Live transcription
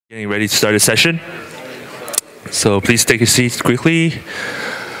Getting ready to start a session. So please take your seats quickly.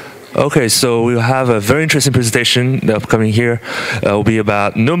 Okay, so we'll have a very interesting presentation upcoming here. It will be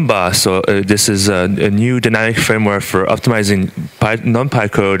about Numba. So this is a new dynamic framework for optimizing NumPy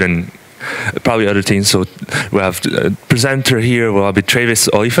code and probably other things. So we'll have a presenter here will be Travis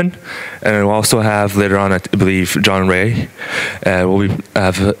Oliphant, and we'll also have later on, I believe, John Ray. We'll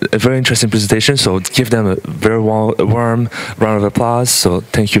have a very interesting presentation, so give them a very warm round of applause. So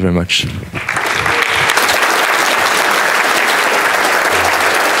thank you very much.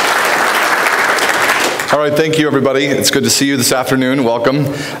 All right, thank you, everybody. It's good to see you this afternoon. Welcome.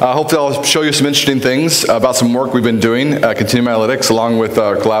 Hopefully I'll show you some interesting things about some work we've been doing at Continuum Analytics, along with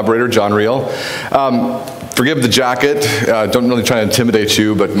our collaborator, John Reel. Forgive the jacket. Don't really try to intimidate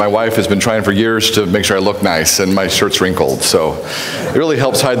you, but my wife has been trying for years to make sure I look nice, and my shirt's wrinkled. So it really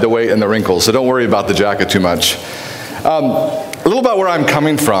helps hide the weight and the wrinkles, so don't worry about the jacket too much. A little about where I'm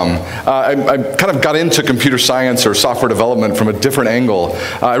coming from. I kind of got into computer science or software development from a different angle.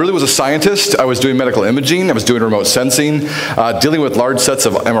 I really was a scientist. I was doing medical imaging. I was doing remote sensing, dealing with large sets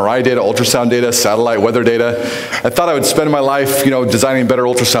of MRI data, ultrasound data, satellite weather data. I thought I would spend my life, designing better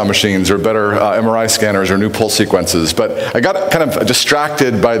ultrasound machines or better MRI scanners or new pulse sequences. But I got kind of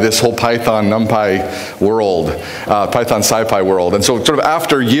distracted by this whole Python NumPy world, Python SciPy world. And so sort of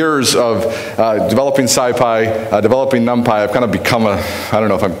after years of developing SciPy, developing NumPy, I've kind of become I don't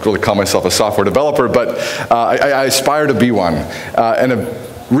know if I really call myself a software developer, but I aspire to be one. And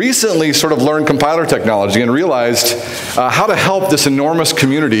have recently sort of learned compiler technology and realized how to help this enormous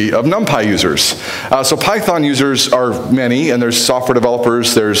community of NumPy users. So Python users are many, and there's software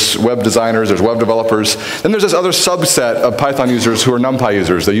developers, there's web designers, there's web developers. Then there's this other subset of Python users who are NumPy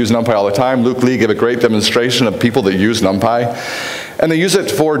users. They use NumPy all the time. Luke Lee gave a great demonstration of people that use NumPy. And they use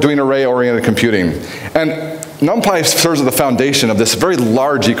it for doing array-oriented computing. And NumPy serves as the foundation of this very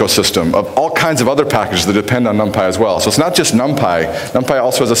large ecosystem of all kinds of other packages that depend on NumPy as well. So it's not just NumPy. NumPy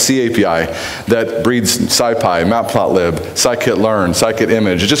also has a C API that breeds SciPy, Matplotlib, scikit-learn,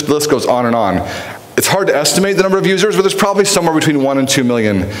 scikit-image. The list goes on and on. It's hard to estimate the number of users, but there's probably somewhere between 1 and 2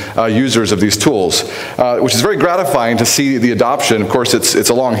 million users of these tools, which is very gratifying to see the adoption. Of course, it's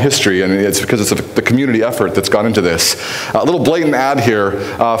a long history, and it's because it's the community effort that's gone into this. A little blatant ad here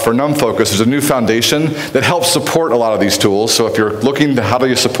for NumFocus. There's a new foundation that helps support a lot of these tools. So if you're looking to how do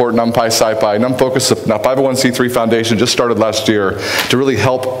you support NumPy, SciPy, NumFocus, a 501c3 foundation, just started last year to really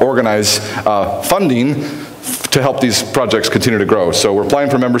help organize funding to help these projects continue to grow. So we're applying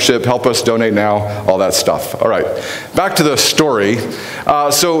for membership, help us, donate now, all that stuff. All right, back to the story.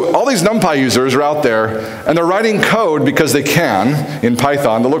 So all these NumPy users are out there, and they're writing code because they can in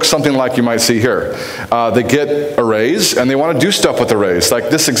Python that looks something like you might see here. They get arrays, and they want to do stuff with arrays. Like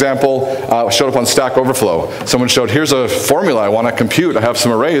this example showed up on Stack Overflow. Someone showed, here's a formula I want to compute. I have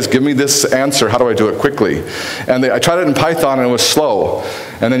some arrays. Give me this answer. How do I do it quickly? And I tried it in Python, and it was slow.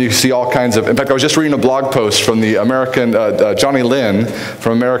 And then you see all kinds of, in fact, I was just reading a blog post from the American, Johnny Lynn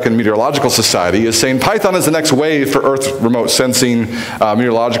from American Meteorological Society is saying Python is the next wave for Earth remote sensing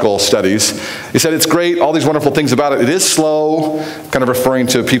meteorological studies. He said it's great, all these wonderful things about it. It is slow, kind of referring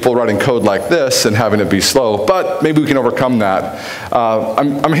to people writing code like this and having it be slow, but maybe we can overcome that.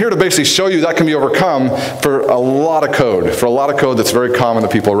 I'm here to basically show you that can be overcome for a lot of code, that's very common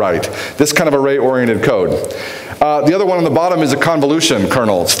that people write. This kind of array-oriented code. The other one on the bottom is a convolution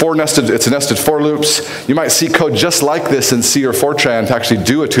kernel. It's nested for loops. You might see code just like this in C or Fortran to actually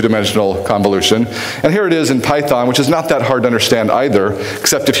do a two-dimensional convolution. And here it is in Python, which is not that hard to understand either,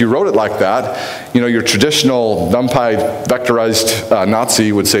 except if you wrote it like that, your traditional NumPy vectorized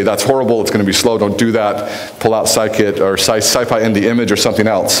Nazi would say, that's horrible, it's going to be slow, don't do that. Pull out scikit or SciPy in the image or something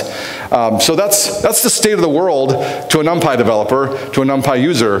else. So that's the state of the world to a NumPy developer, to a NumPy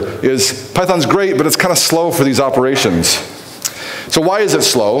user, is Python's great, but it's kind of slow for these operations. So why is it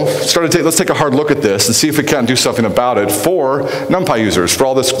slow? Let's take a hard look at this and see if we can't do something about it for NumPy users, for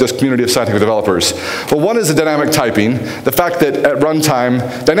all this community of scientific developers. Well, one is the dynamic typing. The fact that at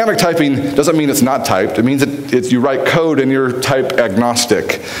runtime, dynamic typing doesn't mean it's not typed. It means that you write code and you're type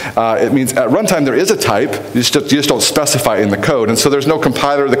agnostic. It means at runtime there is a type, you just don't specify in the code. And so there's no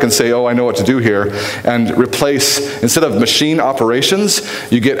compiler that can say, oh, I know what to do here, and replace, instead of machine operations,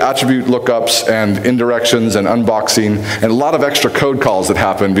 you get attribute lookups and indirections and unboxing and a lot of extra code calls that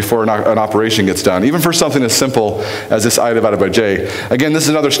happen before an operation gets done, even for something as simple as this I divided by j. Again, this is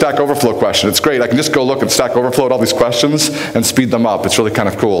another Stack Overflow question. It's great. I can just go look at Stack Overflow at all these questions and speed them up. It's really kind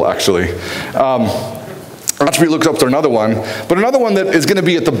of cool, actually. attribute lookups are another one, but another one that is going to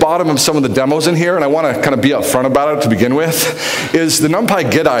be at the bottom of some of the demos in here, and I want to kind of be upfront about it to begin with, is the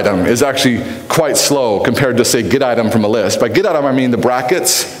NumPy get item is actually quite slow compared to, say, get item from a list. By get item, I mean the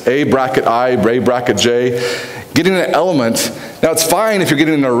brackets, A bracket I, A bracket J. Getting an element, now it's fine if you're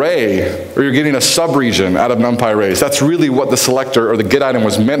getting an array or you're getting a subregion out of NumPy arrays. That's really what the selector or the get item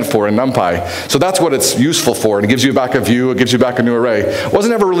was meant for in NumPy. So that's what it's useful for, and it gives you back a view, it gives you back a new array. It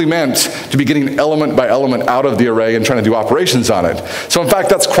wasn't ever really meant to be getting element by element out of the array and trying to do operations on it. So in fact,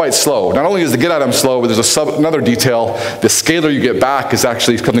 that's quite slow. Not only is the get item slow, but there's another detail. The scalar you get back is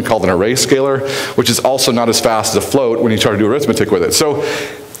actually something called an array scalar, which is also not as fast as a float when you try to do arithmetic with it. So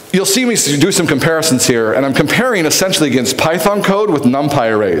you'll see me do some comparisons here, and I'm comparing essentially against Python code with NumPy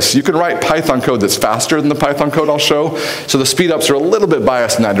arrays. You can write Python code that's faster than the Python code I'll show, so the speedups are a little bit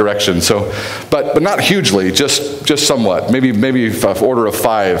biased in that direction. So, but not hugely, just somewhat. Maybe order of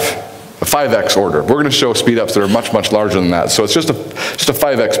 5, a 5x order. We're going to show speedups that are much, much larger than that. So it's just a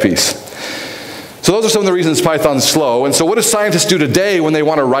 5x piece. So those are some of the reasons Python's slow. And so what do scientists do today when they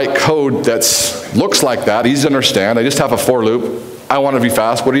want to write code that looks like that, easy to understand? I just have a for loop. I want to be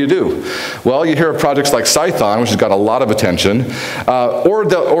fast. What do? Well, you hear of projects like Scien, which has got a lot of attention,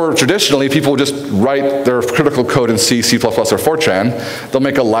 or traditionally, people just write their critical code in C, C++, or Fortran. They'll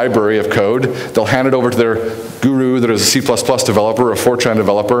make a library of code. They'll hand it over to their guru that is a C++ developer or a Fortran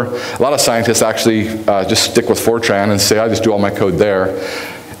developer. A lot of scientists actually just stick with Fortran and say, I just do all my code there.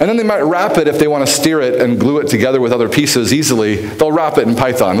 And then they might wrap it if they want to steer it and glue it together with other pieces easily. They'll wrap it in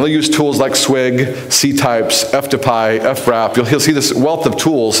Python. They'll use tools like swig, ctypes, fdpy, frap. You'll see this wealth of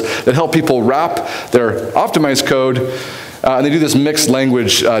tools that help people wrap their optimized code, and they do this mixed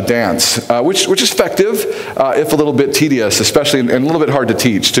language dance, which is effective, if a little bit tedious, especially, and a little bit hard to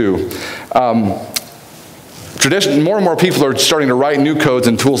teach too. More and more people are starting to write new codes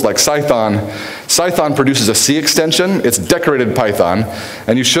in tools like Python. Python produces a C extension. It's decorated Python.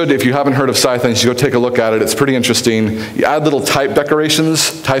 And you should, if you haven't heard of Python, you should go take a look at it. It's pretty interesting. You add little type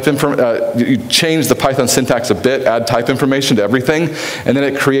decorations, you change the Python syntax a bit, add type information to everything, and then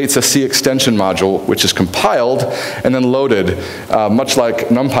it creates a C extension module, which is compiled and then loaded, much like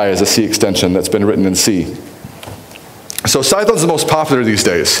NumPy is a C extension that's been written in C. So Python's the most popular these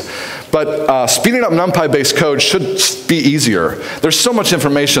days, but speeding up NumPy-based code should be easier. There's so much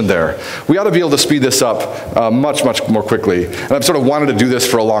information there. We ought to be able to speed this up much, much more quickly. And I've sort of wanted to do this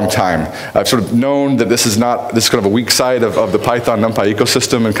for a long time. I've sort of known that this is kind of a weak side of the Python NumPy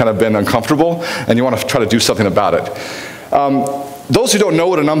ecosystem and kind of been uncomfortable, and you want to try to do something about it. Those who don't know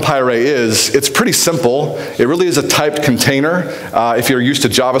what a NumPy array is, it's pretty simple. It really is a typed container. If you're used to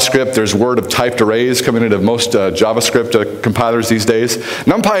JavaScript, there's word of typed arrays coming into most JavaScript compilers these days.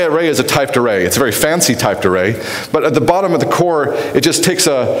 NumPy array is a typed array. It's a very fancy typed array, but at the bottom of the core, it just takes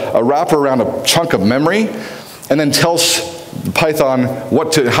a wrapper around a chunk of memory and then tells Python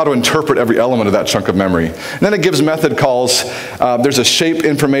how to interpret every element of that chunk of memory. And then it gives method calls. There's a shape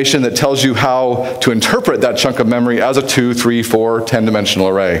information that tells you how to interpret that chunk of memory as a 2, 3, 4, 10-dimensional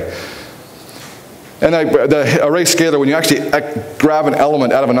array. And the array scalar, when you actually grab an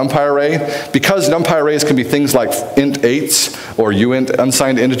element out of a NumPy array, because NumPy arrays can be things like int8s or uint,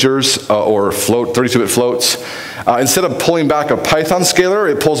 unsigned integers, or 32-bit floats, instead of pulling back a Python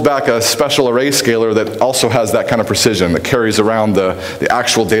scalar, it pulls back a special array scalar that also has that kind of precision, that carries around the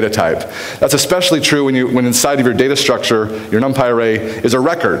actual data type. That's especially true when inside of your data structure, your NumPy array is a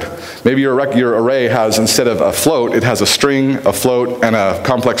record. Maybe your array has, instead of a float, it has a string, a float, and a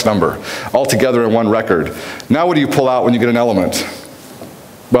complex number, all together in one record. Now what do you pull out when you get an element?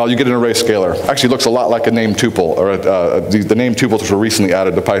 Well, you get an array scalar. Actually, it looks a lot like a named tuple, or the named tuples were recently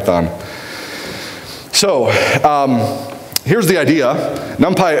added to Python. So, here's the idea.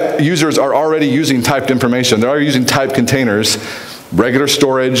 NumPy users are already using typed information. They're already using typed containers, regular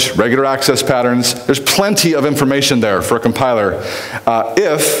storage, regular access patterns. There's plenty of information there for a compiler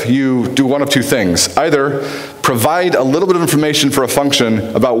if you do one of two things. Either provide a little bit of information for a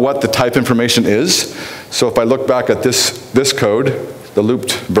function about what the type information is. So if I look back at this code, the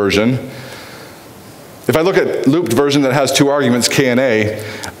looped version, if I look at looped version that has two arguments, k and a,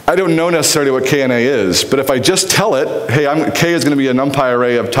 I don't know necessarily what k and a is, but if I just tell it, hey, k is going to be a NumPy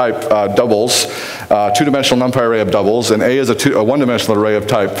array of type doubles, two-dimensional NumPy array of doubles, and a is a one-dimensional array of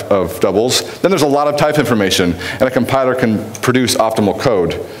type of doubles, then there's a lot of type information, and a compiler can produce optimal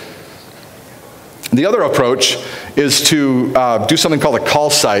code. The other approach is to do something called a call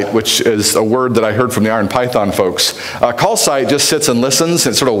site, which is a word that I heard from the Iron Python folks. A call site just sits and listens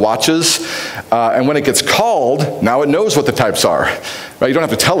and sort of watches, and when it gets called, now it knows what the types are. Right? You don't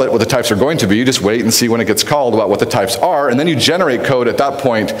have to tell it what the types are going to be, you just wait and see when it gets called about what the types are, and then you generate code at that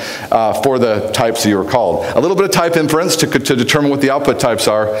point for the types that you were called. A little bit of type inference to determine what the output types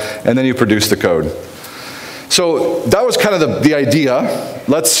are, and then you produce the code. So that was kind of the idea.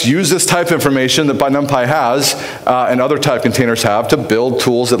 Let's use this type information that NumPy has and other type containers have to build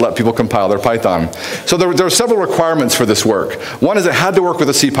tools that let people compile their Python. So there are several requirements for this work. One is it had to work with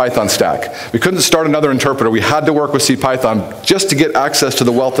a CPython stack. We couldn't start another interpreter. We had to work with CPython just to get access to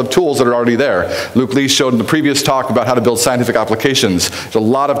the wealth of tools that are already there. Luke Lee showed in the previous talk about how to build scientific applications. There's a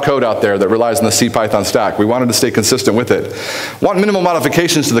lot of code out there that relies on the CPython stack. We wanted to stay consistent with it. Want minimal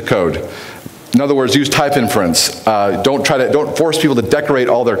modifications to the code. In other words, use type inference. Don't force people to decorate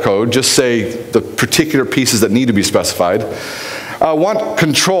all their code. Just say the particular pieces that need to be specified. Want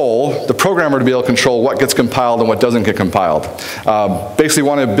control, the programmer to be able to control what gets compiled and what doesn't get compiled. Basically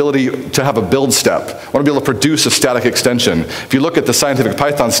want the ability to have a build step. Want to be able to produce a static extension. If you look at the scientific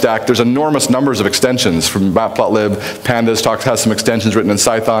Python stack, there's enormous numbers of extensions from matplotlib, pandas has some extensions written in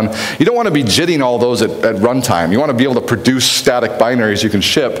Python. You don't want to be jitting all those at runtime. You want to be able to produce static binaries you can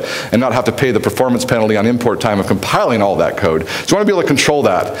ship and not have to pay the performance penalty on import time of compiling all that code. So you want to be able to control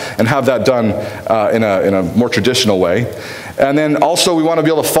that and have that done in a more traditional way. And then also we want to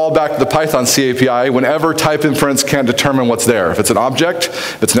be able to fall back to the Python CAPI whenever type inference can't determine what's there. If it's an object,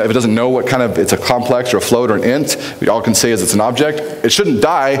 if it doesn't know what kind of, it's a complex or a float or an int, we all can say is it's an object. It shouldn't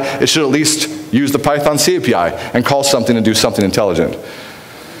die, it should at least use the Python CAPI and call something and do something intelligent.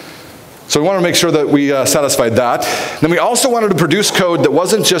 So we wanted to make sure that we satisfied that. Then we also wanted to produce code that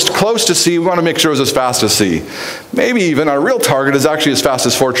wasn't just close to C, we want to make sure it was as fast as C. Maybe even our real target is actually as fast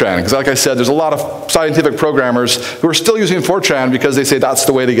as Fortran, because like I said, there's a lot of scientific programmers who are still using Fortran because they say that's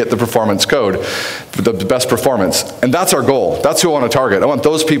the way to get the performance code, the best performance. And that's our goal. That's who I want to target. I want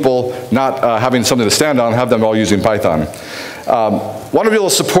those people not having something to stand on, have them all using Python. Want to be able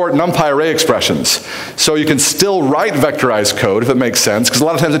to support NumPy array expressions. So you can still write vectorized code if it makes sense, because a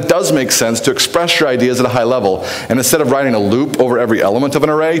lot of times it does make sense to express your ideas at a high level. And instead of writing a loop over every element of an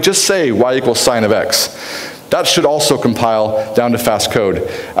array, just say y equals sine of x. That should also compile down to fast code.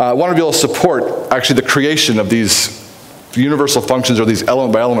 Want to be able to support actually the creation of these universal functions or these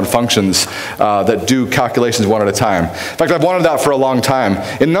element by element functions that do calculations one at a time. In fact, I've wanted that for a long time.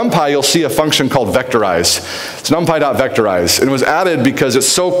 In NumPy, you'll see a function called vectorize. It's numpy.vectorize. And it was added because it's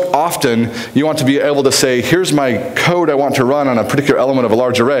so often you want to be able to say, here's my code I want to run on a particular element of a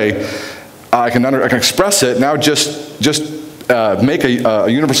large array. I can express it, now just make a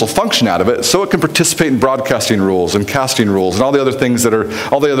universal function out of it so it can participate in broadcasting rules and casting rules and all the other things that are,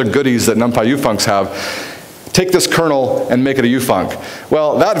 all the other goodies that NumPy ufuncs have. Take this kernel and make it a ufunc.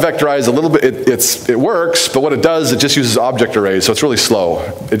 Well, that vectorize a little bit, it works, but what it does, it just uses object arrays, so it's really slow.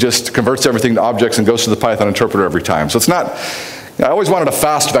 It just converts everything to objects and goes to the Python interpreter every time. So it's not, I always wanted a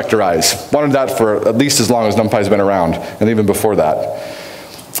fast vectorize. Wanted that for at least as long as NumPy's been around, and even before that.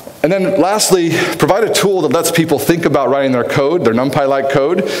 And then lastly, provide a tool that lets people think about writing their code, their NumPy-like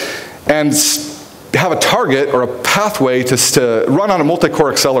code, and have a target or a pathway to run on a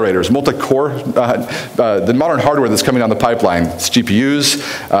multi-core accelerators. Multi-core, the modern hardware that's coming down the pipeline. It's GPUs,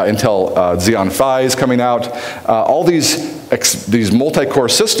 Intel Xeon Phi is coming out. All these multi-core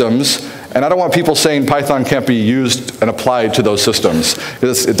systems, and I don't want people saying Python can't be used and applied to those systems.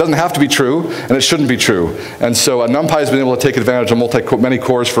 It doesn't have to be true, and it shouldn't be true. And so NumPy has been able to take advantage of many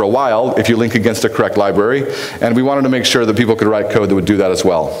cores for a while if you link against a correct library, and we wanted to make sure that people could write code that would do that as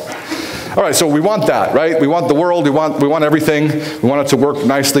well. All right, so we want that, right? We want the world, we want everything. We want it to work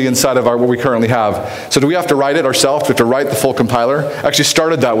nicely inside of what we currently have. So do we have to write it ourselves? Do we have to write the full compiler? Actually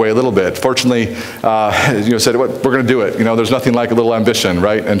started that way a little bit. Fortunately, said, we're going to do it. There's nothing like a little ambition,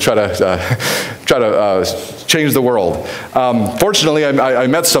 right? And try to change the world. Fortunately, I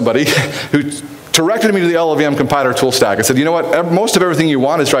met somebody who directed me to the LLVM compiler tool stack. I said, you know what, most of everything you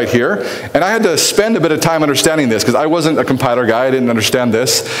want is right here. And I had to spend a bit of time understanding this because I wasn't a compiler guy, I didn't understand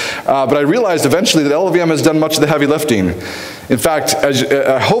this. But I realized eventually that LLVM has done much of the heavy lifting. In fact,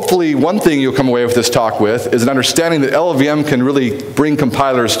 hopefully one thing you'll come away with this talk with is an understanding that LLVM can really bring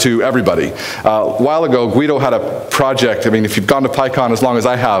compilers to everybody. A while ago, Guido had a project. I mean, if you've gone to PyCon as long as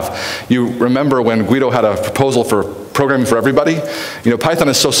I have, you remember when Guido had a proposal for programming for everybody. Python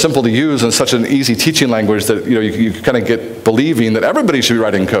is so simple to use and such an easy teaching language that you kind of get believing that everybody should be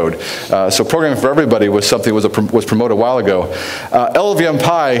writing code. So programming for everybody was something was promoted a while ago.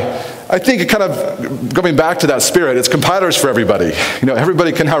 LLVMpy I think kind of going back to that spirit, it's compilers for everybody. You know,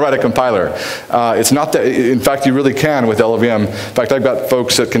 everybody can now write a compiler. It's not that, in fact, you really can with LLVM. In fact, I've got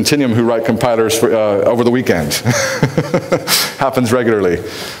folks at Continuum who write compilers for, over the weekend. Happens regularly.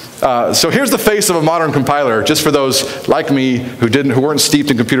 So here's the face of a modern compiler, just for those like me who weren't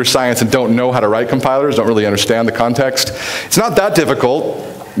steeped in computer science and don't know how to write compilers, don't really understand the context. It's not that difficult,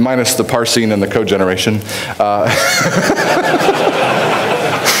 minus the parsing and the code generation.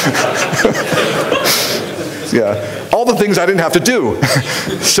 Yeah, all the things I didn't have to do.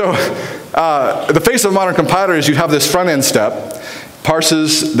 So the face of a modern compiler is you have this front-end step,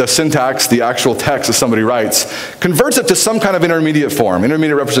 parses the syntax, the actual text that somebody writes, converts it to some kind of intermediate form,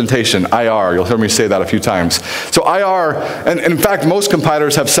 intermediate representation, IR. You'll hear me say that a few times. So IR, and in fact, most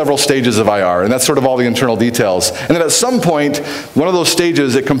compilers have several stages of IR, and that's sort of all the internal details. And then at some point, one of those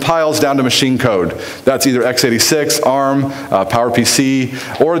stages, it compiles down to machine code. That's either x86, ARM, PowerPC,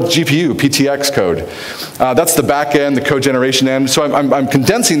 or GPU, PTX code. That's the back end, the code generation end. So I'm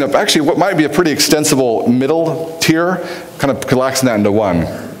condensing up actually what might be a pretty extensible middle tier, kind of collapsing that into one.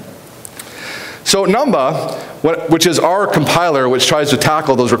 So Numba, which is our compiler which tries to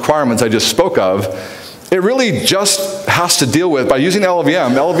tackle those requirements I just spoke of, it really just has to deal with, by using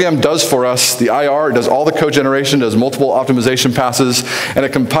LLVM, LLVM does for us the IR, it does all the code generation, does multiple optimization passes, and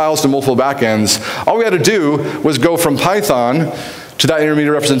it compiles to multiple backends. All we had to do was go from Python to that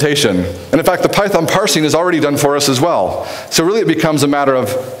intermediate representation. And in fact, the Python parsing is already done for us as well. So really it becomes a matter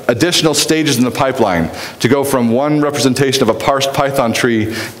of additional stages in the pipeline to go from one representation of a parsed Python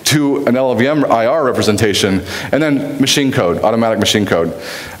tree to an LLVM IR representation, and then machine code, automatic machine code.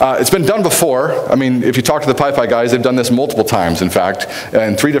 It's been done before. I mean, if you talk to the PyPy guys, they've done this multiple times, in fact,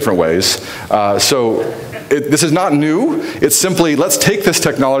 in 3 different ways. This is not new. It's simply, let's take this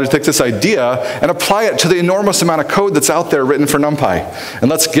technology, take this idea, and apply it to the enormous amount of code that's out there written for NumPy. And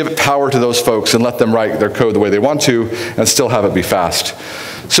let's give it power to those folks and let them write their code the way they want to and still have it be fast.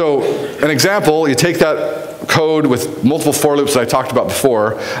 So an example, you take that code with multiple for loops that I talked about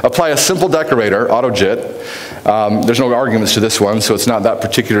before, apply a simple decorator, AutoJIT. There's no arguments to this one, so it's not that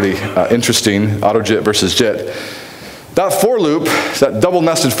particularly interesting, AutoJIT versus JIT. That for loop, that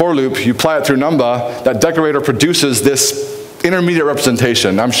double-nested for loop, you apply it through Numba, that decorator produces this intermediate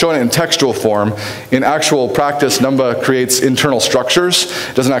representation. I'm showing it in textual form. In actual practice, Numba creates internal structures.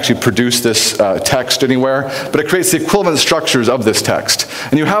 It doesn't actually produce this text anywhere, but it creates the equivalent structures of this text.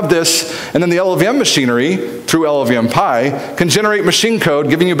 And you have this, and then the LLVM machinery, through llvmpy, can generate machine code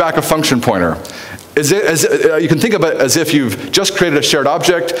giving you back a function pointer. You can think of it as if you've just created a shared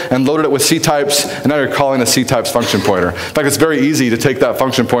object and loaded it with C-types, and now you're calling a C-types function pointer. In fact, it's very easy to take that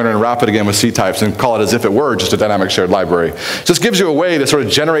function pointer and wrap it again with C-types and call it as if it were just a dynamic shared library. So this gives you a way to sort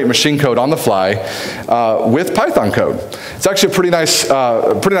of generate machine code on the fly with Python code. It's actually a pretty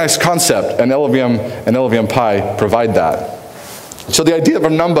nice concept, and LLVM and llvmpy provide that. So the idea of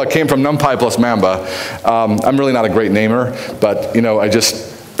Numba came from NumPy plus Mamba. I'm really not a great namer, but you know, I just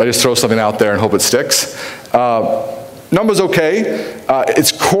throw something out there and hope it sticks. Numba's okay.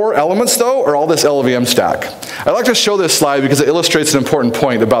 Its core elements, though, are all this LLVM stack. I'd like to show this slide because it illustrates an important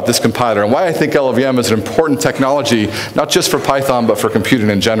point about this compiler and why I think LLVM is an important technology, not just for Python, but for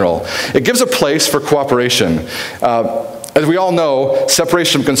computing in general. It gives a place for cooperation. As we all know,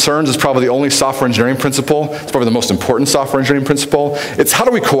 separation of concerns is probably the only software engineering principle. It's probably the most important software engineering principle. It's how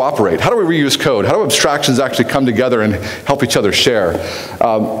do we cooperate? How do we reuse code? How do abstractions actually come together and help each other share?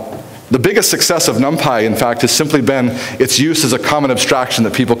 The biggest success of NumPy, in fact, has simply been its use as a common abstraction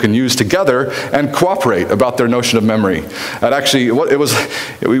that people can use together and cooperate about their notion of memory. And actually,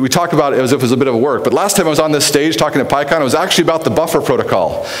 we talk about it as if it was a bit of a work, but last time I was on this stage talking to PyCon, it was actually about the buffer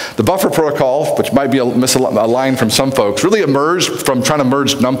protocol. The buffer protocol, which might be a line from some folks, really emerged from trying to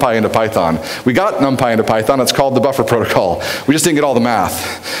merge NumPy into Python. We got NumPy into Python, it's called the buffer protocol. We just didn't get all the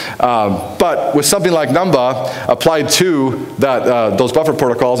math. But with something like Numba applied to those buffer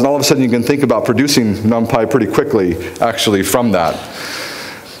protocols, and all of a sudden you can think about producing NumPy pretty quickly, actually, from that.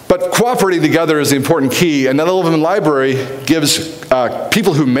 But cooperating together is the important key, and that LLVM library gives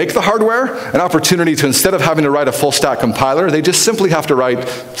people who make the hardware an opportunity to, instead of having to write a full stack compiler, they just simply have to write,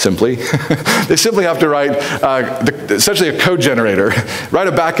 they simply have to write essentially a code generator, write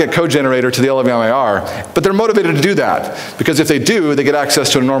a backend code generator to the LLVM IR. But they're motivated to do that, because if they do, they get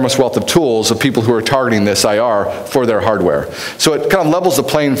access to an enormous wealth of tools of people who are targeting this IR for their hardware. So it kind of levels the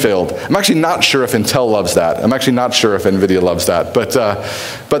playing field. I'm actually not sure if Intel loves that. I'm actually not sure if NVIDIA loves that.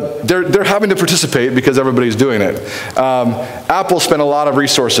 But they're having to participate because everybody's doing it. Apple spent a lot of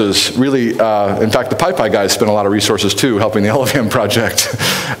resources, really, in fact, the PyPy guys spent a lot of resources too, helping the LLVM project,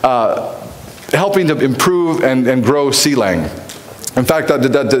 helping to improve and grow CLang. In fact,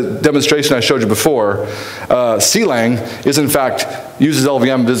 that demonstration I showed you before, scien is in fact, uses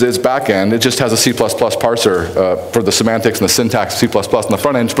LLVM as its backend. It just has a C++ parser for the semantics and the syntax of C++ on the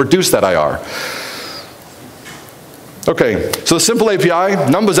front end to produce that IR. Okay, so the simple API,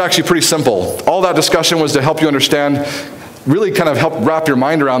 Numba is actually pretty simple. All that discussion was to help you understand, really kind of help wrap your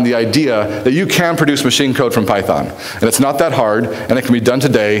mind around the idea that you can produce machine code from Python. And it's not that hard, and it can be done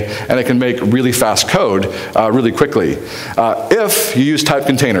today, and it can make really fast code really quickly. If you use type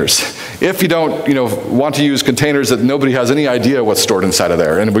containers. If you don't want to use containers that nobody has any idea what's stored inside of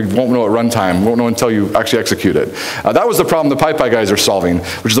there, and we won't know at runtime, won't know until you actually execute it. That was the problem the PyPy guys are solving,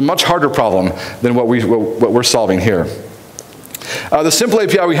 which is a much harder problem than what we're solving here. The simple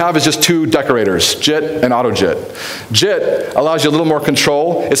API we have is just two decorators, JIT and AutoJIT. JIT allows you a little more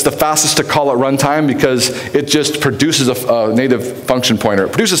control. It's the fastest to call at runtime because it just produces a native function pointer.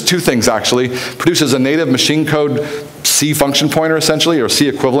 It produces two things actually. It produces a native machine code C function pointer essentially, or C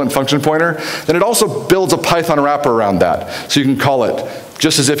equivalent function pointer. Then it also builds a Python wrapper around that. So you can call it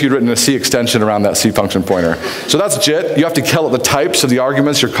just as if you'd written a C extension around that C function pointer. So that's JIT. You have to tell it the types of the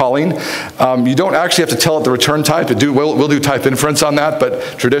arguments you're calling. You don't actually have to tell it the return type. We'll do type inference on that,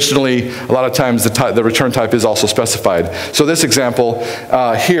 but traditionally, a lot of times the return type is also specified. So this example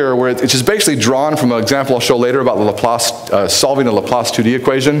here, where it's just basically drawn from an example I'll show later about the Laplace, solving a Laplace 2D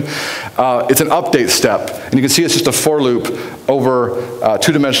equation. It's an update step, and you can see it's just a for loop over a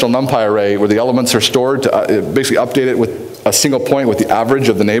two-dimensional NumPy array where the elements are stored to basically update it with a single point with the average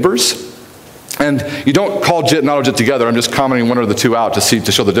of the neighbors. And you don't call JIT and AutoJIT together. I'm just commenting one or the two out to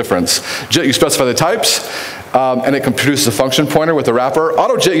show the difference. JIT, you specify the types, and it can produce a function pointer with a wrapper.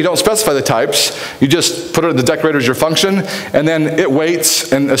 AutoJIT, you don't specify the types. You just put it in the decorator as your function, and then it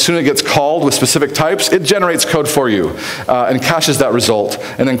waits, and as soon as it gets called with specific types, it generates code for you, and caches that result,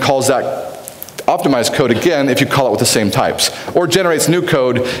 and then calls that optimized code again if you call it with the same types, or generates new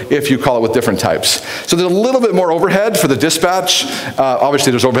code if you call it with different types. So there's a little bit more overhead for the dispatch.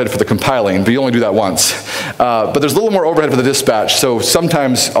 Obviously there's overhead for the compiling, but you only do that once. But there's a little more overhead for the dispatch, so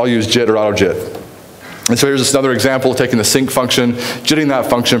sometimes I'll use JIT or AutoJIT. And so here's another example, taking the sync function, JITting that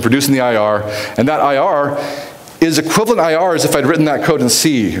function, producing the IR, and that IR is equivalent IR as if I'd written that code in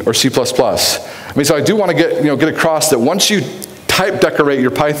C or C++. I mean, so I do want to get across that once you type decorate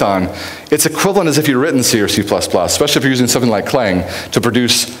your Python, it's equivalent as if you'd written C or C++, especially if you're using something like Clang to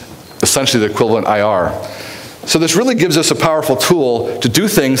produce essentially the equivalent IR. So this really gives us a powerful tool to do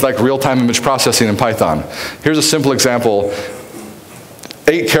things like real-time image processing in Python. Here's a simple example.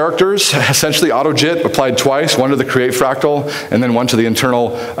 8 characters, essentially AutoJIT applied twice, one to the create fractal and then one to the internal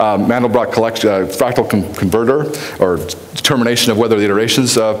Mandelbrot fractal converter, or determination of whether the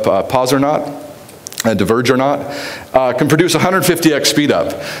iterations pause or not. Diverge or not, can produce 150x speed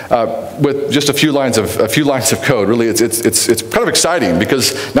up with just a few lines of code. Really, it's kind of exciting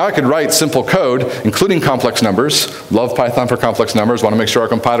because now I could write simple code, including complex numbers. Love Python for complex numbers. Want to make sure our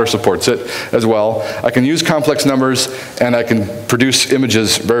compiler supports it as well. I can use complex numbers, and I can produce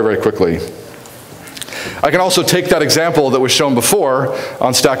images very, very quickly. I can also take that example that was shown before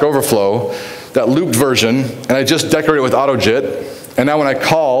on Stack Overflow, that looped version, and I just decorate it with AutoJIT. And now when I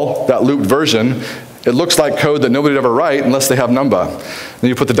call that looped version, it looks like code that nobody would ever write unless they have Numba. Then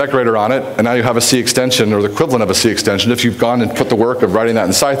you put the decorator on it, and now you have a C extension, or the equivalent of a C extension, if you've gone and put the work of writing that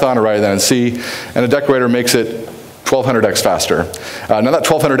in Python or writing that in C, and the decorator makes it 1200x faster. Now that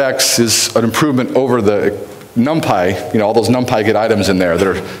 1200x is an improvement over the NumPy, all those NumPy get items in there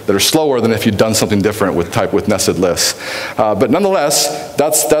that are slower than if you'd done something different with nested lists. But nonetheless,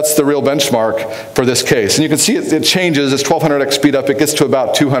 that's the real benchmark for this case. And you can see it changes. It's 1200x speed up. It gets to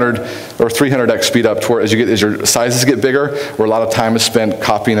about 200 or 300x speed up as your sizes get bigger, where a lot of time is spent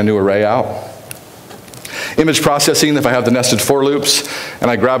copying a new array out. Image processing, if I have the nested for loops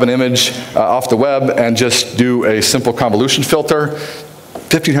and I grab an image off the web and just do a simple convolution filter,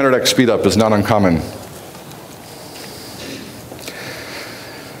 1500x speed up is not uncommon.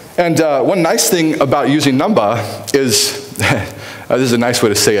 And one nice thing about using Numba is, this is a nice way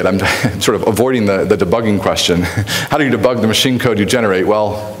to say it, I'm sort of avoiding the debugging question. How do you debug the machine code you generate?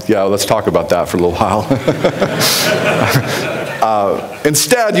 Well, yeah, let's talk about that for a little while.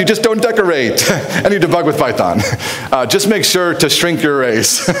 Instead, you just don't decorate, and you debug with Python. Just make sure to shrink your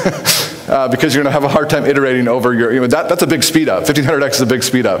arrays, because you're going to have a hard time iterating over your, that's a big speed up. 1500x is a big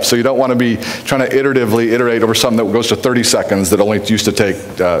speed up, so you don't want to be trying to iteratively iterate over something that goes to 30 seconds that only used to take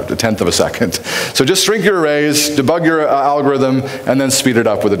a tenth of a second. So just shrink your arrays, debug your algorithm, and then speed it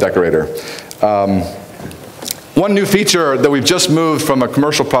up with a decorator. One new feature that we've just moved from a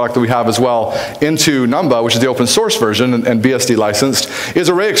commercial product that we have as well into Numba, which is the open source version and BSD licensed, is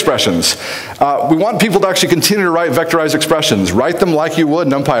array expressions. We want people to actually continue to write vectorized expressions. Write them like you would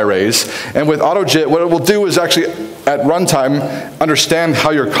NumPy arrays. And with AutoJIT, what it will do is actually, at runtime, understand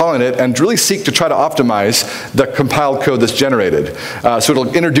how you're calling it and really seek to try to optimize the compiled code that's generated. So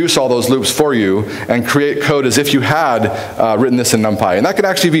it'll introduce all those loops for you and create code as if you had written this in NumPy. And that can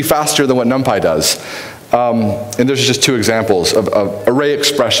actually be faster than what NumPy does. And there's just two examples of array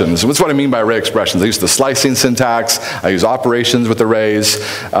expressions. What's what I mean by array expressions. I use the slicing syntax. I use operations with arrays.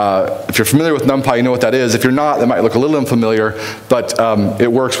 If you're familiar with NumPy, you know what that is. If you're not, that might look a little unfamiliar, but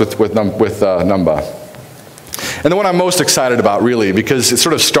it works with Numba. And the one I'm most excited about, really, because it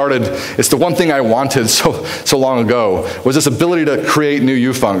sort of started, it's the one thing I wanted so long ago, was this ability to create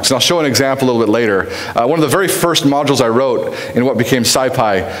new ufuncs. And I'll show an example a little bit later. One of the very first modules I wrote in what became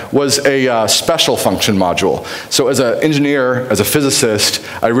SciPy was a special function module. So as an engineer, as a physicist,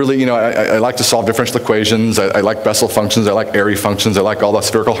 I really, I like to solve differential equations. I like Bessel functions. I like Airy functions. I like all the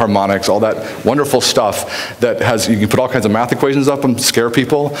spherical harmonics, all that wonderful stuff that has, you can put all kinds of math equations up and scare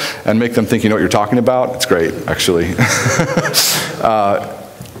people and make them think you know what you're talking about. It's great, actually.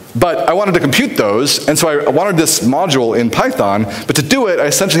 But I wanted to compute those, and so I wanted this module in Python, but to do it, I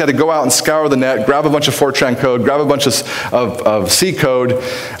essentially had to go out and scour the net, grab a bunch of Fortran code, grab a bunch of C code,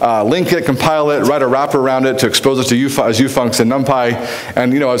 link it, compile it, write a wrapper around it to expose it to as ufuncs in NumPy,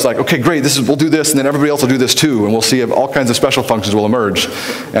 and I was like, okay, great, we'll do this, and then everybody else will do this too, and we'll see if all kinds of special functions will emerge.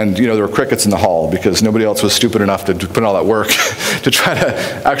 And there were crickets in the hall, because nobody else was stupid enough to put in all that work to try to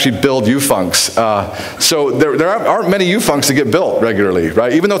actually build ufuncs. So there aren't many ufuncs that get built regularly,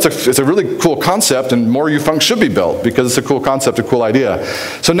 right? Even though it's a really cool concept, and more ufuncs should be built because it's a cool concept, a cool idea.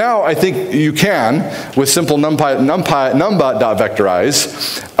 So now I think you can, with simple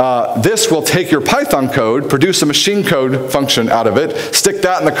numba.vectorize, this will take your Python code, produce a machine code function out of it, stick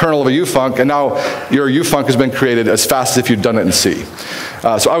that in the kernel of a ufunc, and now your ufunc has been created as fast as if you'd done it in C.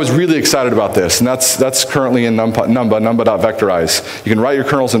 So I was really excited about this, and that's currently in numba.vectorize. You can write your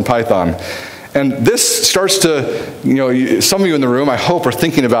kernels in Python. And this starts to, some of you in the room, I hope, are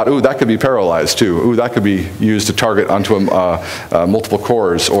thinking about, ooh, that could be parallelized too. Ooh, that could be used to target onto multiple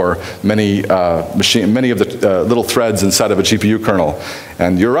cores or many of the little threads inside of a GPU kernel.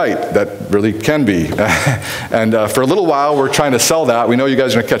 And you're right, that really can be. And for a little while, we're trying to sell that. We know you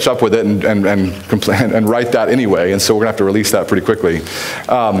guys are going to catch up with it and write that anyway, and so we're going to have to release that pretty quickly.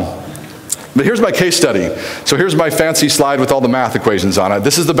 But here's my case study. So here's my fancy slide with all the math equations on it.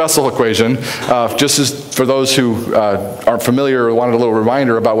 This is the Bessel equation. Just as for those who aren't familiar or wanted a little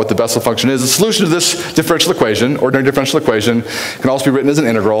reminder about what the Bessel function is, the solution to this differential equation, ordinary differential equation, can also be written as an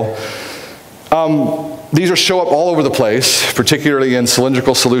integral. These show up all over the place, particularly in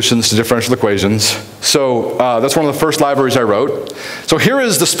cylindrical solutions to differential equations. So that's one of the first libraries I wrote. So here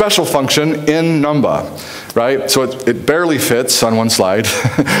is the special function in Numba, right? So it barely fits on one slide,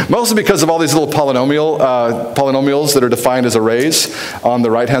 mostly because of all these little polynomials that are defined as arrays on the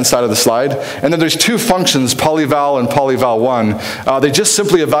right-hand side of the slide. And then there's two functions, polyval and polyval1. They just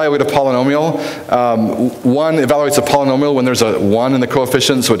simply evaluate a polynomial. One evaluates a polynomial when there's a 1 in the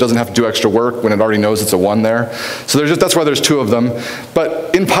coefficient, so it doesn't have to do extra work when it already knows it's a 1 there. So that's why there's two of them.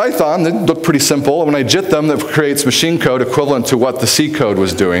 But in Python, they look pretty simple. When I JIT them, that creates machine code equivalent to what the C code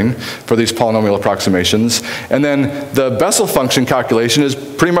was doing for these polynomial approximations. And then the Bessel function calculation is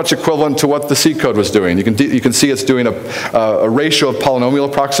pretty much equivalent to what the C code was doing. You can see it's doing a ratio of polynomial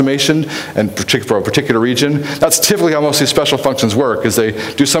approximation and for a particular region. That's typically how most of these special functions work, is they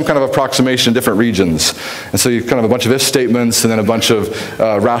do some kind of approximation in different regions. And so you kind of have a bunch of if statements and then a bunch of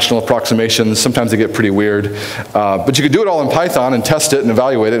rational approximations. Sometimes they get pretty weird. But you could do it all in Python and test it and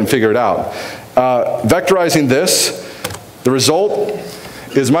evaluate it and figure it out. Vectorizing this, the result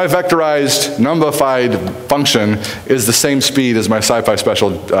is my vectorized numbified function is the same speed as my SciPy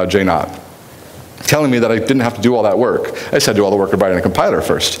special J0, telling me that I didn't have to do all that work. I just had to do all the work of writing a compiler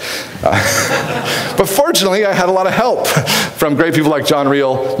first. But fortunately, I had a lot of help from great people like John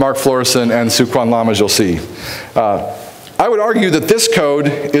Reel, Mark Florisson, and Kwan, as you'll see. I would argue that this code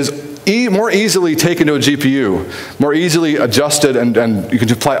is more easily taken to a GPU, more easily adjusted, and you can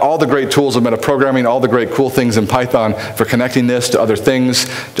apply all the great tools of metaprogramming, all the great cool things in Python for connecting this to other things,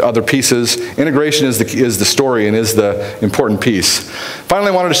 to other pieces. Integration is the story and is the important piece.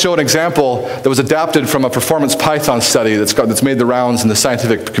 Finally, I wanted to show an example that was adapted from a performance Python study that's made the rounds in the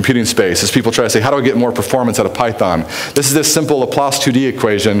scientific computing space, as people try to say, how do I get more performance out of Python? This is this simple Laplace 2D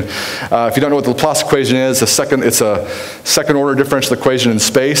equation. If you don't know what the Laplace equation is, it's a second order differential equation in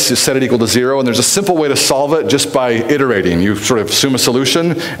space. You set it equal to 0, and there's a simple way to solve it just by iterating. You sort of assume a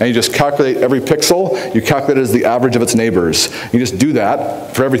solution, and you just calculate every pixel. You calculate it as the average of its neighbors. You just do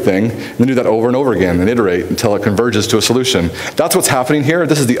that for everything, and then do that over and over again, and iterate until it converges to a solution. That's what's happening here.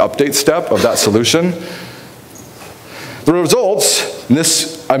 This is the update step of that solution. The results, and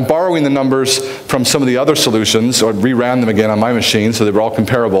this, I'm borrowing the numbers from some of the other solutions, or reran them again on my machine, so they were all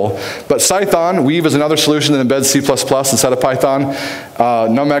comparable. But Cython, Weave is another solution that embeds C++ inside of Python.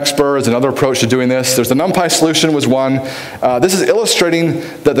 NumExpr is another approach to doing this. There's the NumPy solution was one. This is illustrating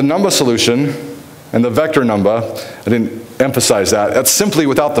that the Numba solution and the vector Numba, I didn't emphasize that. That's simply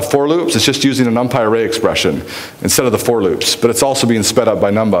without the for loops. It's just using a NumPy array expression instead of the for loops. But it's also being sped up by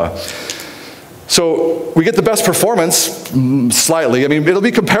Numba. So we get the best performance slightly. I mean, it'll be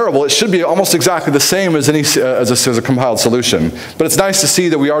comparable. It should be almost exactly the same as a compiled solution. But it's nice to see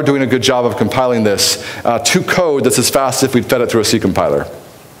that we are doing a good job of compiling this to code that's as fast as if we'd fed it through a C compiler.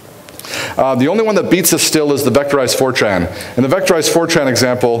 The only one that beats us still is the vectorized Fortran. And the vectorized Fortran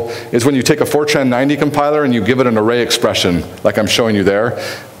example is when you take a Fortran 90 compiler and you give it an array expression, like I'm showing you there.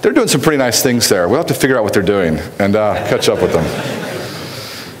 They're doing some pretty nice things there. We'll have to figure out what they're doing and catch up with them.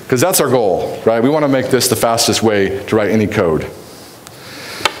 Because that's our goal, right? We want to make this the fastest way to write any code.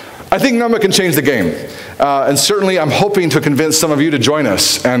 I think Numba can change the game. And certainly I'm hoping to convince some of you to join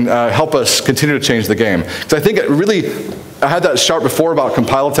us and help us continue to change the game. Because I think it really, I had that chart before about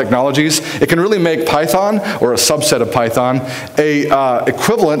compiled technologies. It can really make Python, or a subset of Python,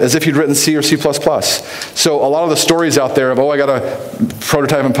 equivalent as if you'd written C or C++. So a lot of the stories out there of, oh, I got to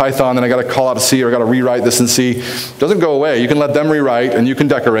prototype in Python, then I got to call out to C, or I got to rewrite this in C, doesn't go away. You can let them rewrite, and you can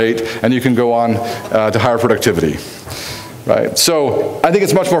decorate, and you can go on to higher productivity. Right? So I think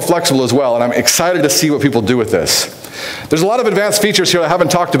it's much more flexible as well, and I'm excited to see what people do with this. There's a lot of advanced features here I haven't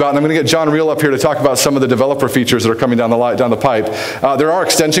talked about, and I'm going to get John Reel up here to talk about some of the developer features that are coming down the pipe. There are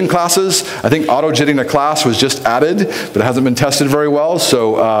extension classes. I think auto-jitting a class was just added, but it hasn't been tested very well,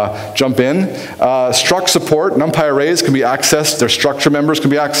 so jump in. Struct support, NumPy arrays can be accessed. Their structure members can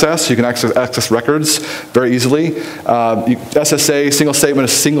be accessed. You can access records very easily. SSA, single statement,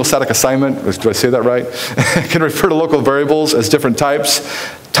 a single static assignment, do I say that right? Can refer to local variables as different types.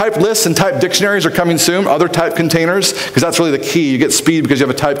 Type lists and type dictionaries are coming soon, other type containers, because that's really the key. You get speed because you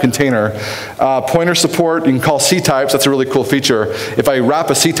have a type container. Pointer support, you can call C types, that's a really cool feature. If I wrap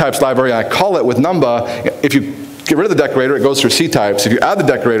a C types library and I call it with Numba, if you get rid of the decorator, it goes through C types. If you add the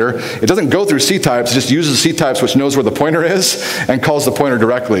decorator, it doesn't go through C types, it just uses C types, which knows where the pointer is, and calls the pointer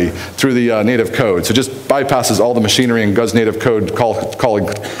directly through the native code. So it just bypasses all the machinery and does native code calling.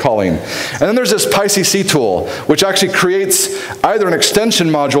 And then there's this PyCC tool, which actually creates either an extension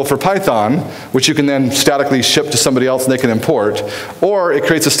module for Python, which you can then statically ship to somebody else and they can import, or it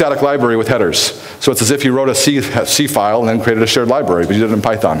creates a static library with headers. So it's as if you wrote a C file and then created a shared library, but you did it in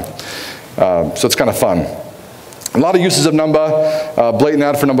Python. So it's kind of fun. A lot of uses of Numba, blatant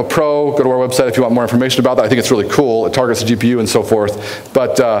ad for Numba Pro. Go to our website if you want more information about that. I think it's really cool. It targets the GPU and so forth.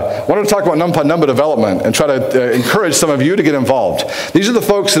 But wanted to talk about Numba development and try to encourage some of you to get involved. These are the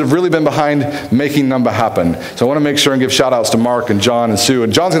folks that have really been behind making Numba happen. So I want to make sure and give shout outs to Mark and John and Sue.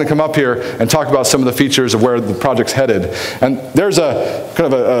 And John's going to come up here and talk about some of the features of where the project's headed. And there's a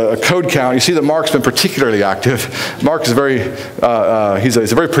kind of a code count. You see that Mark's been particularly active. Mark is he's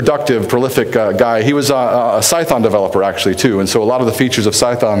a very productive, prolific guy. He was a Cython developer actually too, and so a lot of the features of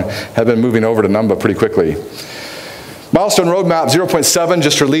Cython have been moving over to Numba pretty quickly. Milestone roadmap 0.7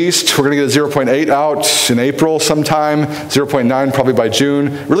 just released. We're going to get a 0.8 out in April sometime, 0.9 probably by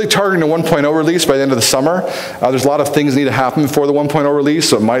June. Really targeting a 1.0 release by the end of the summer. There's a lot of things that need to happen before the 1.0 release,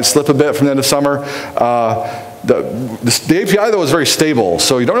 so it might slip a bit from the end of summer. The API though is very stable,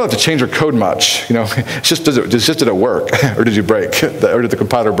 so you don't really have to change your code much. You know, it's just did it work, or did you break, or did the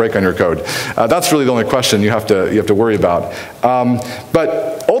compiler break on your code? That's really the only question you have to worry about.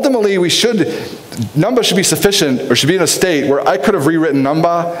 But ultimately, Numba should be sufficient, or should be in a state where I could have rewritten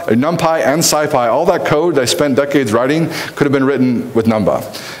Numba, or NumPy, and SciPy. All that code that I spent decades writing could have been written with Numba.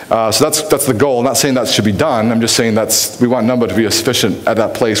 So that's the goal. I'm not saying that should be done. I'm just saying we want Numba to be sufficient at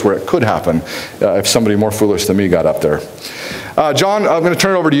that place where it could happen if somebody more foolish than me got up there. John, I'm going to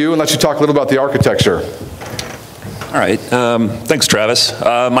turn it over to you and let you talk a little about the architecture. All right. Thanks, Travis.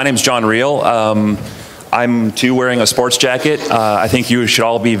 My name's John Reel. I'm too wearing a sports jacket. I think you should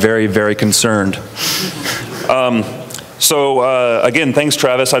all be very, very concerned. Again, thanks,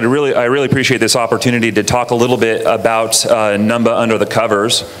 Travis. I really appreciate this opportunity to talk a little bit about Numba under the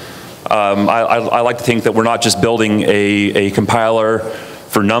covers. I like to think that we're not just building a compiler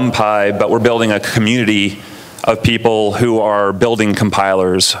for NumPy, but we're building a community of people who are building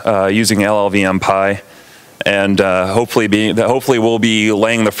compilers using LLVM Py. And hopefully we'll be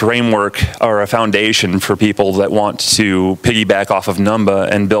laying the framework or a foundation for people that want to piggyback off of Numba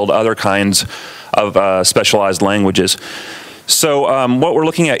and build other kinds of specialized languages. So what we're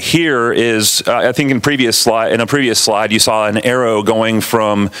looking at here is, I think in a previous slide, you saw an arrow going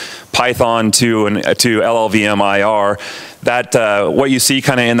from Python to LLVM IR. That what you see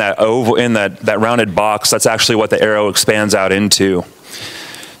kind of in that oval, in that rounded box, that's actually what the arrow expands out into.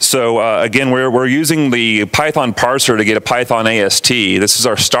 So again, we're using the Python parser to get a Python AST. This is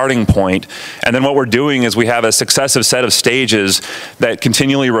our starting point. And then what we're doing is we have a successive set of stages that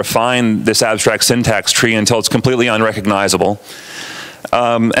continually refine this abstract syntax tree until it's completely unrecognizable.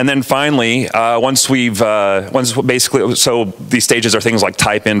 And then finally, once basically, so these stages are things like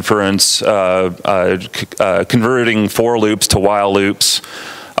type inference, converting for loops to while loops,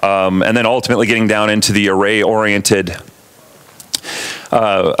 and then ultimately getting down into the array-oriented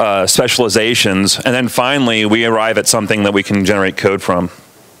specializations, and then finally we arrive at something that we can generate code from.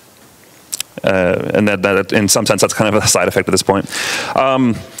 And that in some sense that's kind of a side effect at this point.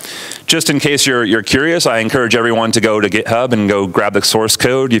 Just in case you're curious, I encourage everyone to go to GitHub and go grab the source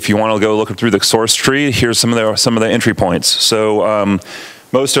code. If you want to go look through the source tree, here's some of the entry points. So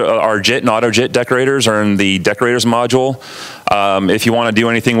most of our JIT and AutoJIT decorators are in the decorators module. If you want to do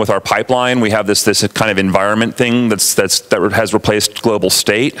anything with our pipeline, we have this kind of environment thing that has replaced global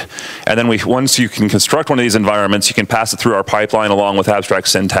state. And then once you can construct one of these environments, you can pass it through our pipeline along with abstract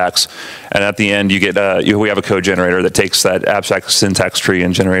syntax. And at the end, you get we have a code generator that takes that abstract syntax tree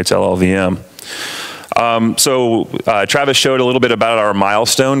and generates LLVM. Travis showed a little bit about our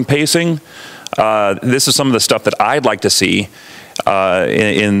milestone pacing. This is some of the stuff that I'd like to see before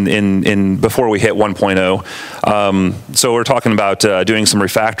we hit 1.0. So we're talking about doing some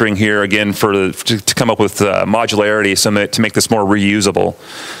refactoring here again to come up with modularity to make this more reusable.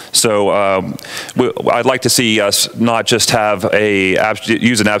 So I'd like to see us not just have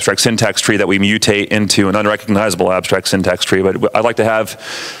use an abstract syntax tree that we mutate into an unrecognizable abstract syntax tree, but I'd like to have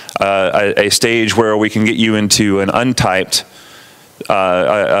a stage where we can get you into an untyped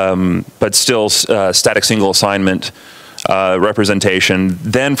but still static single assignment representation.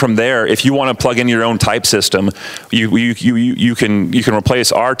 Then from there, if you want to plug in your own type system, you can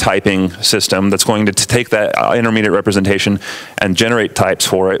replace our typing system that's going to take that intermediate representation and generate types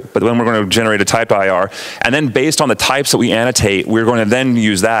for it. But then we're going to generate a typed IR, and then based on the types that we annotate, we're going to then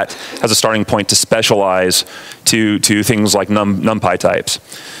use that as a starting point to specialize to things like NumPy types.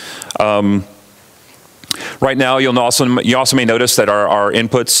 Right now, you also may notice that our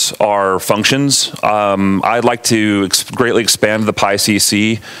inputs are functions. I'd like to greatly expand the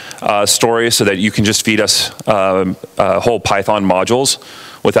PyCC story so that you can just feed us whole Python modules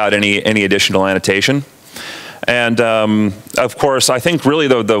without any additional annotation. And of course, I think really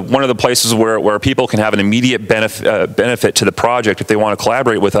one of the places where people can have an immediate benefit to the project if they want to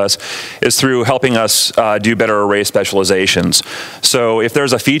collaborate with us is through helping us do better array specializations. So if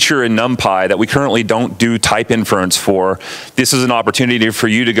there's a feature in NumPy that we currently don't do type inference for, this is an opportunity for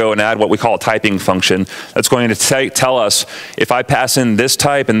you to go and add what we call a typing function that's going to tell us if I pass in this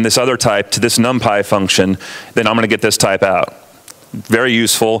type and this other type to this NumPy function, then I'm going to get this type out. Very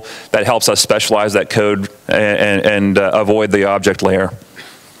useful. That helps us specialize that code and avoid the object layer.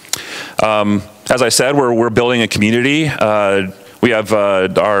 As I said, we're building a community. We have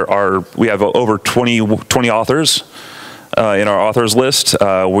over 20 authors in our authors list.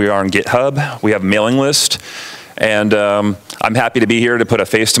 We are on GitHub. We have a mailing list, and I'm happy to be here to put a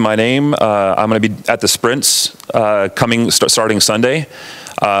face to my name. I'm going to be at the sprints starting Sunday.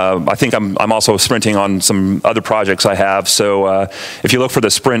 I think I'm also sprinting on some other projects I have. So if you look for the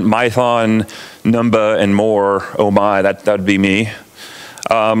sprint Python, Numba, and more, oh my, that would be me.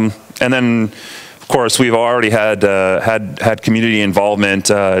 And then, of course, we've already had community involvement.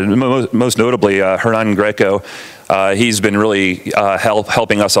 Most notably, Hernan Greco. He's been really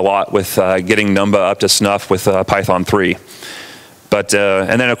helping us a lot with getting Numba up to snuff with Python 3. But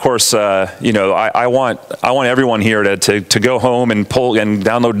and then of course, I want everyone here to go home and pull and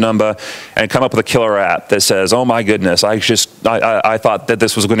download Numba and come up with a killer app that says, oh my goodness, I thought that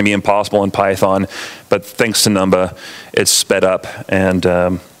this was going to be impossible in Python, but thanks to Numba, it's sped up and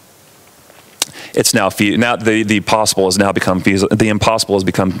it's now the possible has now become feasible. The impossible has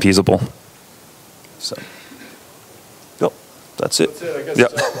become feasible. So, yep, that's it. That's it, I guess.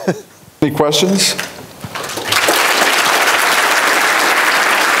 Yep. Any questions?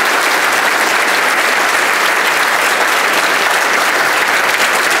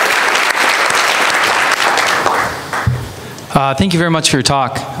 Thank you very much for your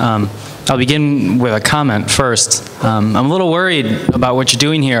talk. I'll begin with a comment first. I'm a little worried about what you're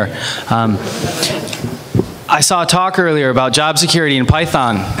doing here. I saw a talk earlier about job security in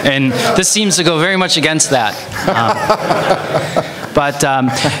Python, and this seems to go very much against that.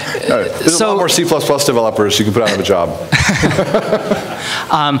 There's a lot more C++ developers you can put out of a job.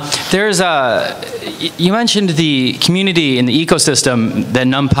 You mentioned the community and the ecosystem that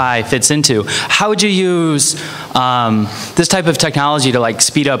NumPy fits into. How would you use this type of technology to like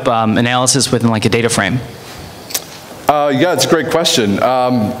speed up analysis within like a data frame? Yeah, it's a great question.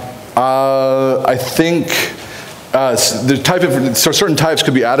 I think certain types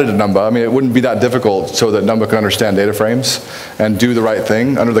could be added to Numba. I mean, it wouldn't be that difficult so that Numba can understand data frames and do the right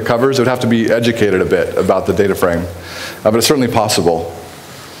thing under the covers. It would have to be educated a bit about the data frame, but it's certainly possible.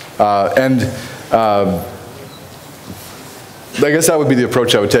 I guess that would be the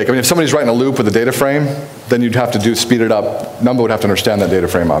approach I would take. I mean, if somebody's writing a loop with a data frame, then you'd have to speed it up. Numba would have to understand that data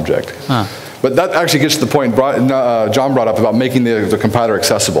frame object. But that actually gets to the point John brought up about making the compiler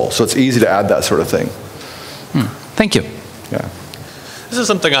accessible. So it's easy to add that sort of thing. Thank you. Yeah. This is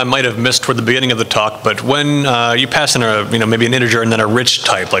something I might have missed toward the beginning of the talk, but when you pass in maybe an integer and then a rich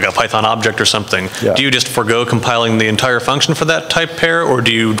type, like a Python object or something, do you just forego compiling the entire function for that type pair, or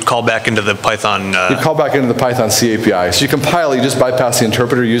do you call back into the Python? You call back into the Python C API. So you compile it, you just bypass the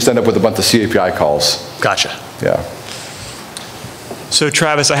interpreter, you just end up with a bunch of C API calls. Gotcha. Yeah. So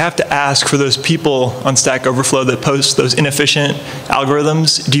Travis, I have to ask, for those people on Stack Overflow that post those inefficient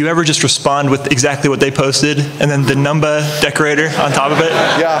algorithms, do you ever just respond with exactly what they posted and then the Numba decorator on top of it?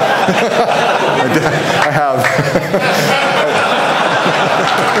 Yeah, I have.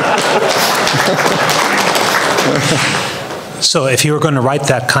 So if you were going to write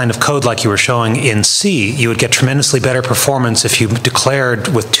that kind of code like you were showing in C, you would get tremendously better performance if you declared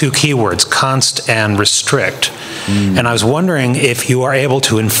with two keywords, const and restrict. And I was wondering if you are able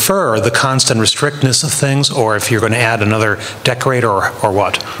to infer the const and restrictness of things, or if you're going to add another decorator, or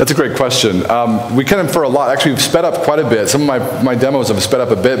what? That's a great question. We can infer a lot. Actually, we've sped up quite a bit. Some of my demos have sped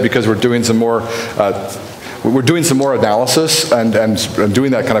up a bit because we're doing some more analysis and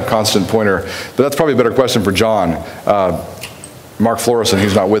doing that kind of constant pointer. But that's probably a better question for John. Mark Florisson,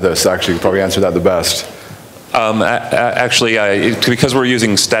 who's not with us, actually could probably answer that the best. Actually, because we're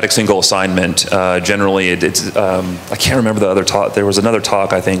using static single assignment, generally it's, I can't remember the other talk. There was another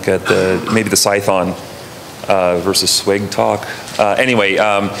talk, I think, at maybe the Python versus Swig talk. Anyway,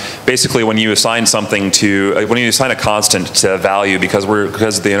 basically when you assign something to, when you assign a constant to a value, because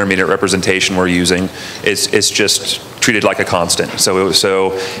of the intermediate representation we're using, it's just treated like a constant.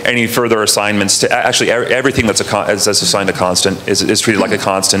 So any further assignments to, actually everything that's assigned a constant is treated like a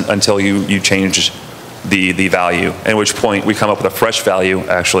constant until you change the value, at which point we come up with a fresh value,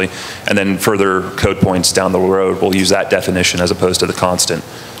 actually, and then further code points down the road we'll use that definition as opposed to the constant.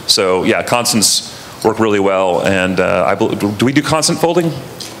 So yeah, constants work really well, and do we do constant folding?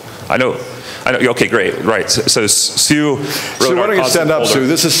 I know, okay, great, right. So Sue wrote Sue, why don't you stand up, Sue?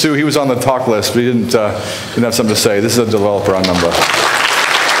 This is Sue, he was on the talk list, but he didn't have something to say. This is a developer on Numba.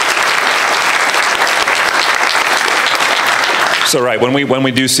 So right, when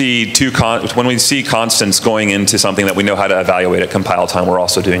we see constants going into something that we know how to evaluate at compile time, we're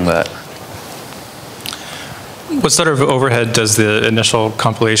also doing that. What sort of overhead does the initial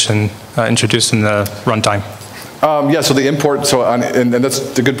compilation introduce in the runtime? Yeah, so the import, and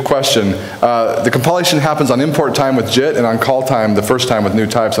that's a good question. The compilation happens on import time with JIT and on call time the first time with new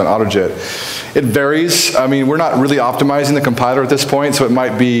types on AutoJIT. It varies. I mean, we're not really optimizing the compiler at this point, so it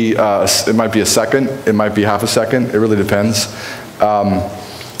might be a second, it might be half a second. It really depends.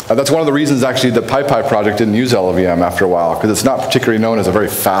 That's one of the reasons actually the PyPy project didn't use LLVM after a while, because it's not particularly known as a very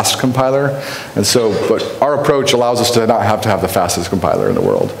fast compiler. And so, but our approach allows us to not have to have the fastest compiler in the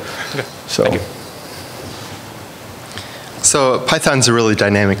world. Okay. So. Thank you. So Python's a really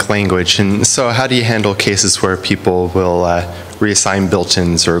dynamic language, and so how do you handle cases where people will reassign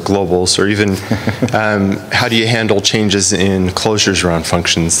built-ins or globals, or even how do you handle changes in closures around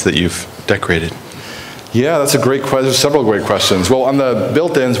functions that you've decorated? Yeah, that's a great question. There's several great questions. Well, on the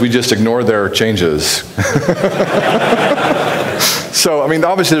built-ins, we just ignore their changes. So, I mean,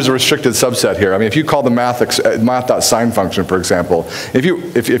 obviously there's a restricted subset here. I mean, if you call the math.scien function, for example,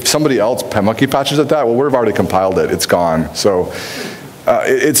 if somebody else monkey patches at that, well, we've already compiled it. It's gone. So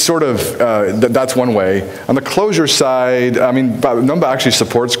it's sort of, that's one way. On the closure side, I mean, Numba actually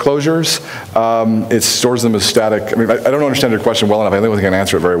supports closures. It stores them as static. I mean, I don't understand your question well enough. I don't think I can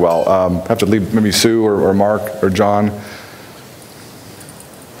answer it very well. I have to leave maybe Sue or Mark or John. Do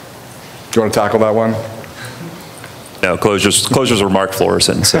you want to tackle that one? No, closures were Mark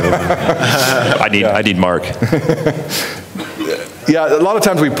Florisson, so I need Mark. Yeah, a lot of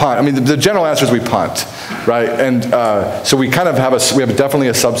times we punt. I mean, the general answer is we punt, right? And so we kind of have definitely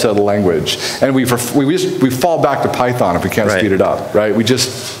a subset of the language, and we fall back to Python if we can't speed it up, right?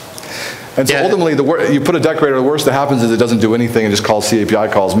 And so ultimately, you put a decorator, the worst that happens is it doesn't do anything and just calls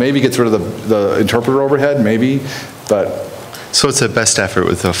CAPI calls. Maybe gets rid of the interpreter overhead, maybe, but. So it's a best effort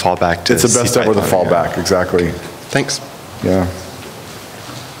with a fallback to It's a best effort with a fallback, exactly. Thanks. Yeah.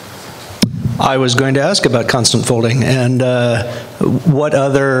 I was going to ask about constant folding, and what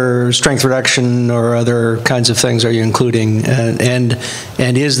other strength reduction or other kinds of things are you including, and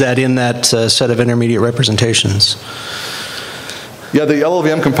is that in that set of intermediate representations? Yeah, the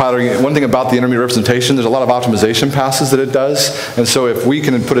LLVM compiler, one thing about the intermediate representation, there's a lot of optimization passes that it does, and so if we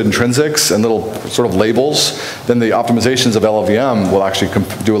can put intrinsics and little sort of labels, then the optimizations of LLVM will actually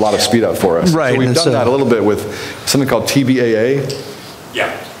do a lot of speed up for us. Right. So we've done that a little bit with something called TBAA.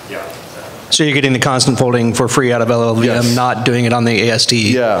 Yeah. So you're getting the constant folding for free out of LLVM, not doing it on the AST?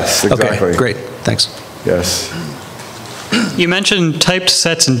 Yes, exactly. Okay, great, thanks. Yes. You mentioned typed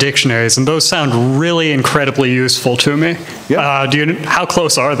sets and dictionaries, and those sound really incredibly useful to me. Yeah. How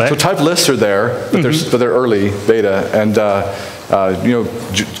close are they? So typed lists are there, but they're early beta, and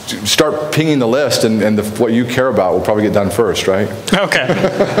start pinging the list, and what you care about will probably get done first, right? Okay.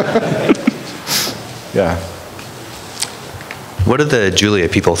 Yeah. What do the Julia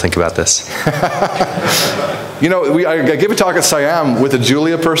people think about this? You know, I gave a talk at SCIAM with a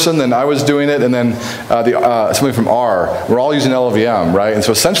Julia person, and I was doing it, and then somebody from R. We're all using LLVM, right? And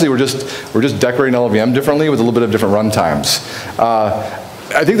so essentially, we're just decorating LLVM differently with a little bit of different run times.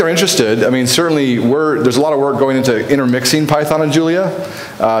 I think they're interested. I mean, certainly there's a lot of work going into intermixing Python and Julia.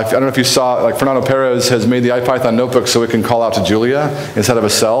 I don't know if you saw, like Fernando Perez has made the IPython notebook so it can call out to Julia instead of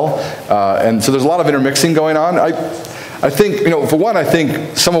a cell. And so there's a lot of intermixing going on. I think, for one, I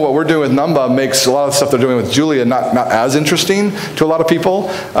think some of what we're doing with Numba makes a lot of stuff they're doing with Julia not as interesting to a lot of people.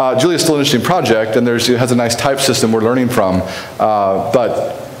 Julia's still an interesting project, and it has a nice type system we're learning from.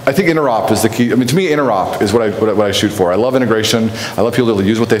 But I think interop is the key. I mean, to me, interop is what I shoot for. I love integration. I love people to be able to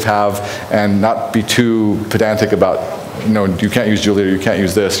use what they have and not be too pedantic about, you can't use Julia, you can't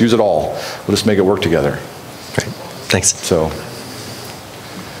use this. Use it all. We'll just make it work together. Great. Thanks. So.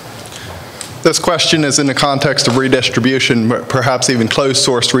 This question is in the context of redistribution, perhaps even closed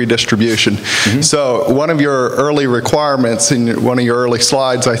source redistribution. So one of your early requirements in one of your early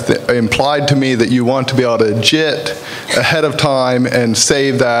slides implied to me that you want to be able to JIT ahead of time and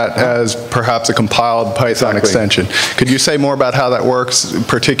save that as perhaps a compiled Python extension. Could you say more about how that works,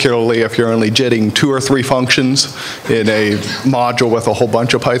 particularly if you're only JITting 2 or 3 functions in a module with a whole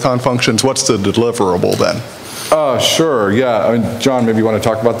bunch of Python functions? What's the deliverable then? Sure, yeah. I mean, John, maybe you want to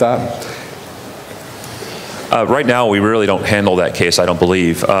talk about that? Right now, we really don't handle that case, I don't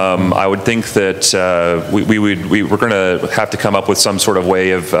believe. I would think that we're going to have to come up with some sort of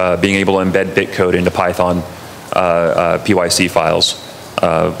way of being able to embed bitcode into Python PYC files,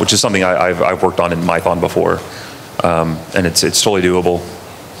 which is something I've worked on in Python before, and it's totally doable.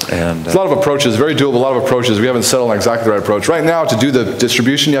 And there's a lot of approaches, very doable, a lot of approaches. We haven't settled on exactly the right approach. Right now, to do the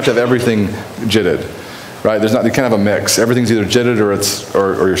distribution, you have to have everything JITted, right? You can't have a mix. Everything's either JITted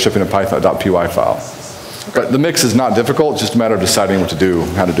or you're shipping a Python.py file. But the mix is not difficult, it's just a matter of deciding what to do,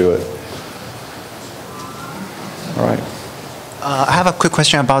 how to do it. All right. I have a quick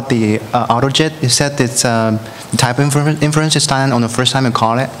question about the AutoJIT. You said it's type inference is done on the first time you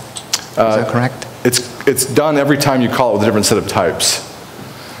call it. Is that correct? It's done every time you call it with a different set of types.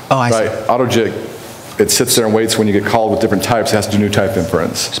 Oh, I see. AutoJIT, it sits there and waits when you get called with different types. It has to do new type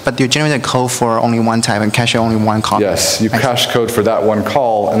inference. But you generate a code for only one type and cache only one call? Yes, you cache code for that one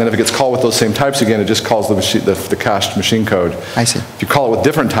call, and then if it gets called with those same types again, it just calls the cached machine code. I see. If you call it with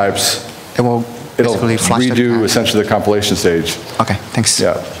different types, it'll redo essentially the compilation stage. Okay, thanks.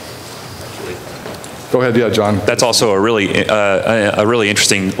 Yeah. Go ahead, yeah, John. That's also a really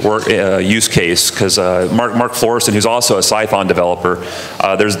interesting use case because Mark Florisson, who's also a Python developer,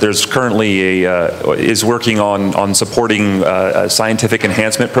 there's currently is working on supporting a scientific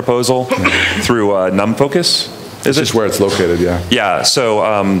enhancement proposal through NumFocus. This is where it's located, yeah. Yeah. So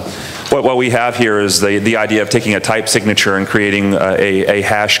what we have here is the idea of taking a type signature and creating a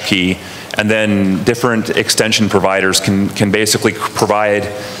hash key, and then different extension providers can basically provide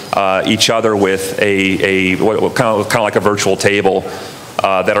each other with kind of like a virtual table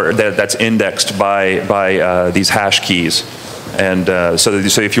that's indexed by these hash keys. And so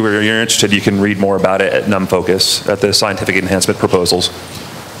if you're interested, you can read more about it at NumFocus at the Scientific Enhancement Proposals.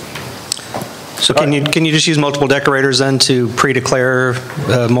 So can you just use multiple decorators then to pre-declare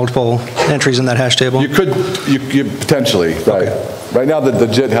multiple entries in that hash table? You could, you potentially, right. Okay. Right now, the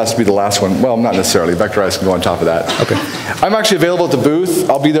JIT has to be the last one. Well, not necessarily. Vectorize can go on top of that. Okay. I'm actually available at the booth.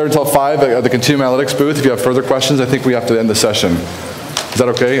 I'll be there until 5 at the Continuum Analytics booth. If you have further questions, I think we have to end the session. Is that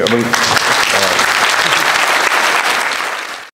okay?